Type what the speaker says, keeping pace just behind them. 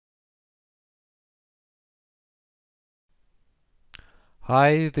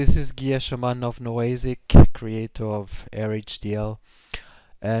Hi, this is Shaman of Noasic, creator of airhdl,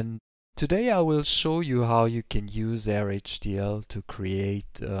 and today I will show you how you can use airhdl to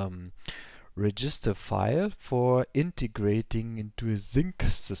create register file for integrating into a ZYNQ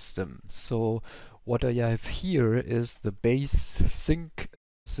system. So what I have here is the base ZYNQ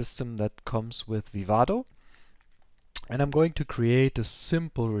system that comes with Vivado, and I'm going to create a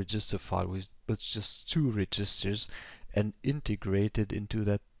simple register file with just two registers and integrate it into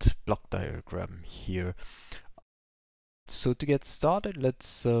that block diagram here. So to get started,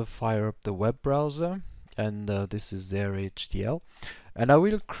 let's fire up the web browser, and this is airhdl, and I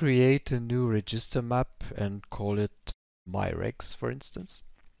will create a new register map and call it myregs, for instance.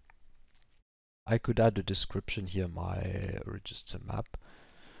 I could add a description here, my register map.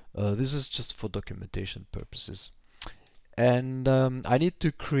 This is just for documentation purposes. And I need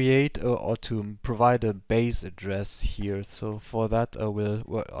to create or to provide a base address here. So for that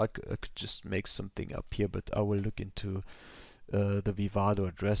I could just make something up here, but I will look into the Vivado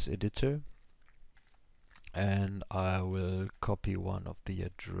address editor, and I will copy one of the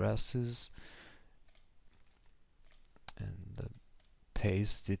addresses and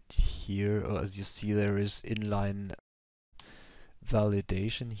paste it here. As you see, there is inline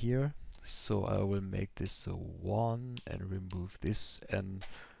validation here. So I will make this a 1 and remove this, and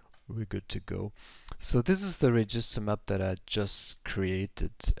we're good to go. So this is the register map that I just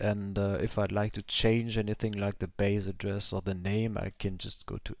created, and if I'd like to change anything like the base address or the name, I can just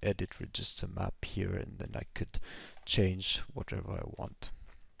go to edit register map here, and then I could change whatever I want.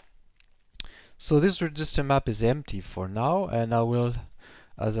 So this register map is empty for now, and I will,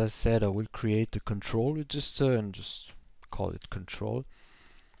 as I said, I will create a control register and just call it control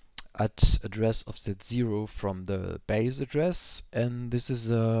at address offset 0 from the base address, and this is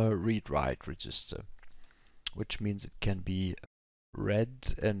a read-write register, which means it can be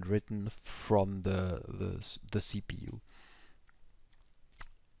read and written from the CPU.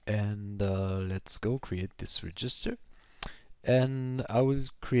 And let's go create this register, and I will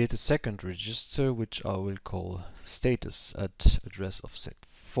create a second register which I will call status at address offset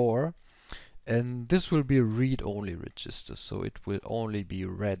 4. And this will be a read-only register, so it will only be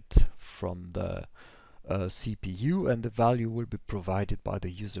read from the CPU, and the value will be provided by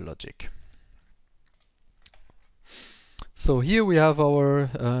the user logic. So here we have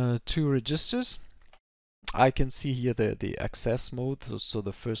our two registers. I can see here the access mode, so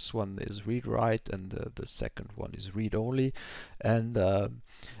the first one is read-write and the second one is read-only. And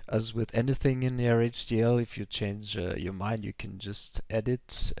as with anything in airhdl, if you change your mind, you can just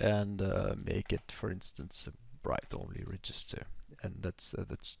edit and make it, for instance, a write-only register, and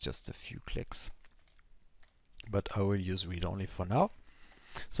that's just a few clicks. But I will use read-only for now.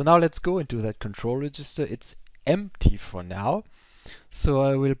 So now let's go into that control register. It's empty for now. So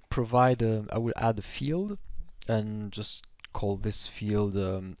I will I will add a field and just call this field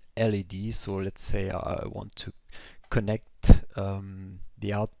LED. So let's say I want to connect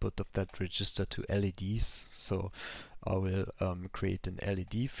the output of that register to LEDs. So I will create an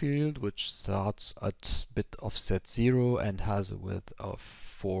LED field which starts at bit offset 0 and has a width of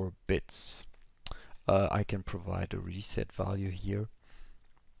 4 bits. I can provide a reset value here,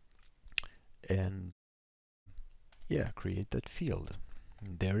 and yeah, create that field.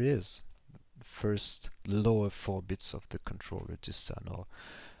 And there it is. The first lower 4 bits of the control register are now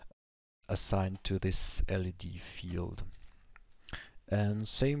assigned to this LED field. And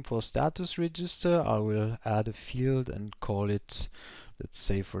same for status register. I will add a field and call it, let's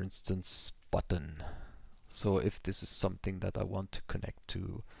say, for instance, button. So if this is something that I want to connect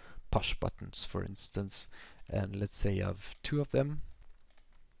to push buttons, for instance, and let's say I have 2 of them,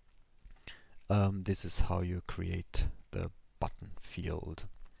 this is how you create the button field.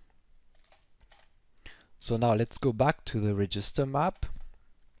 So now let's go back to the register map.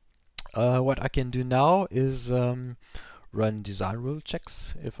 What I can do now is run design rule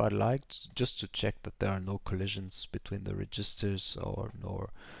checks if I like, just to check that there are no collisions between the registers or no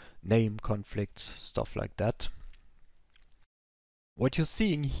name conflicts, stuff like that. What you're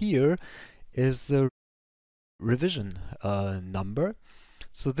seeing here is the revision number.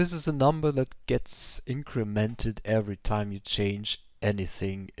 So this is a number that gets incremented every time you change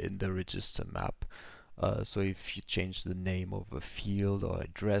anything in the register map. So if you change the name of a field or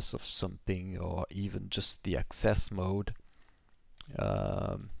address of something, or even just the access mode,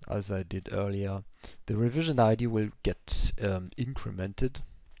 as I did earlier, the revision ID will get incremented.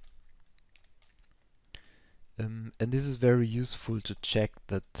 And this is very useful to check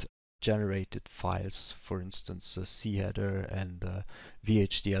that generated files, for instance a C header and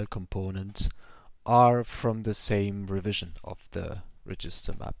VHDL component, are from the same revision of the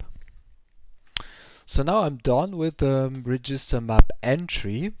register map. So now I'm done with the register map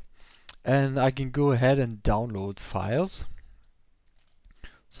entry, and I can go ahead and download files.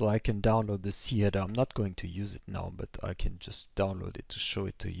 So I can download the C header. I'm not going to use it now, but I can just download it to show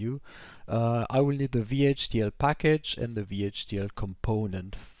it to you. I will need the VHDL package and the VHDL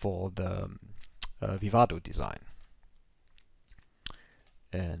component for the Vivado design.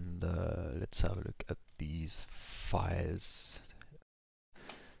 And let's have a look at these files.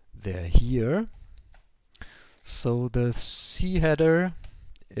 They're here. So the C header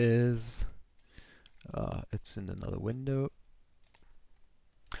is it's in another window.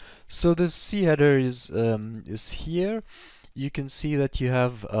 So the C header is here. You can see that you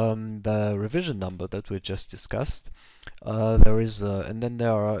have the revision number that we just discussed. There is and then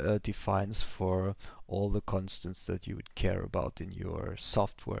there are defines for all the constants that you would care about in your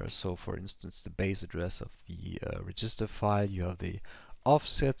software. So for instance, the base address of the register file, you have the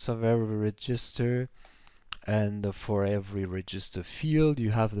offsets of every register, and for every register field you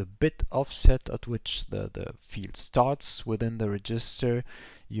have the bit offset at which the field starts within the register.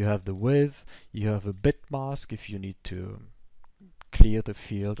 You have the width, you have a bit mask if you need to clear the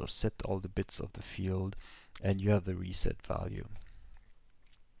field or set all the bits of the field, and you have the reset value.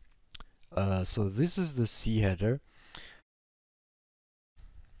 So this is the C header.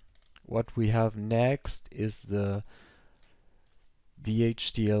 What we have next is the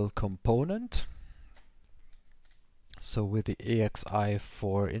VHDL component. So with the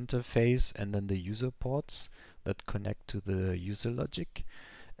AXI4 interface and then the user ports that connect to the user logic.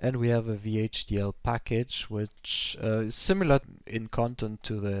 And we have a VHDL package which is similar in content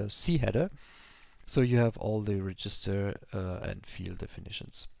to the C header. So you have all the register and field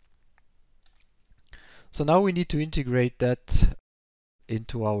definitions. So now we need to integrate that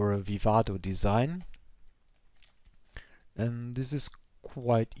into our Vivado design. And this is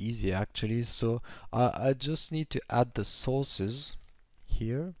quite easy actually. So I just need to add the sources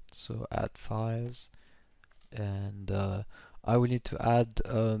here. So add files, and I will need to add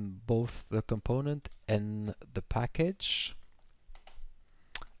both the component and the package,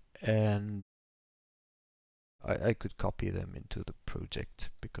 and I could copy them into the project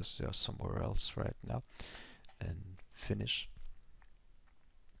because they are somewhere else right now, and finish.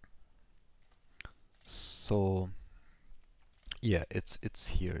 So yeah, it's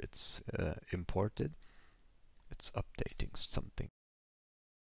here, it's imported, it's updating something.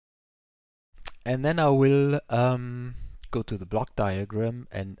 And then I will go to the block diagram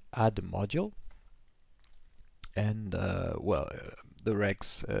and add a module. And the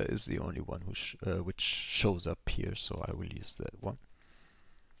regs is the only one which shows up here, so I will use that one.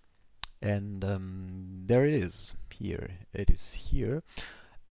 And there it is. Here it is here.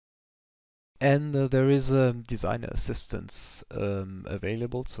 And there is a designer assistance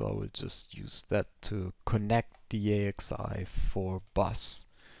available, so I will just use that to connect the AXI4 bus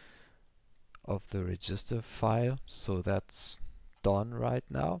of the register file. So that's done right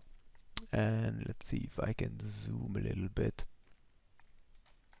now. And let's see if I can zoom a little bit.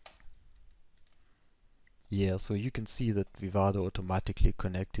 Yeah, so you can see that Vivado automatically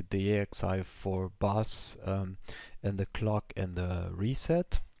connected the AXI4 bus and the clock and the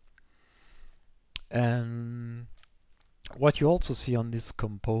reset. And what you also see on this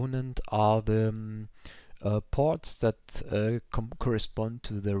component are the ports that correspond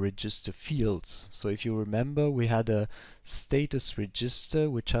to the register fields. So if you remember, we had a status register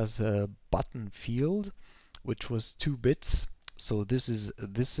which has a button field which was 2 bits. So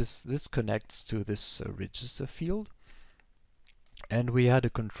this connects to this register field. And we had a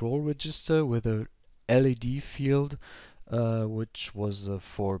control register with a LED field which was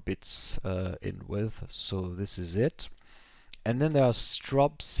 4 bits in width. So this is it. And then there are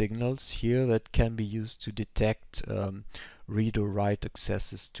strobe signals here that can be used to detect read or write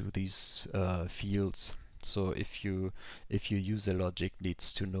accesses to these fields. So if your user logic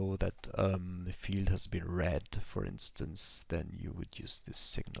needs to know that a field has been read, for instance, then you would use this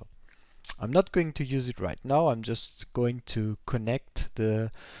signal. I'm not going to use it right now. I'm just going to connect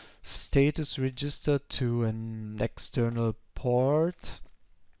the status register to an external port.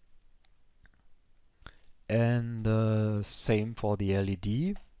 And same for the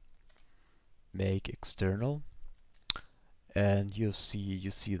LED. Make external, and you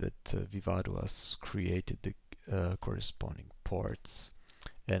see that Vivado has created the corresponding ports.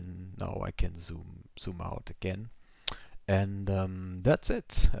 And now I can zoom out again, and that's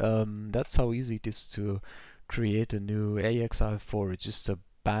it. That's how easy it is to create a new AXI4 register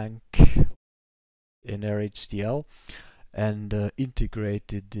bank in airhdl and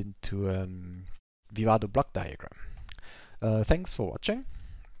integrate it into Vivado block diagram. Thanks for watching,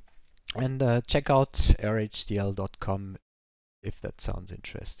 and check out airhdl.com if that sounds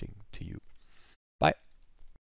interesting to you.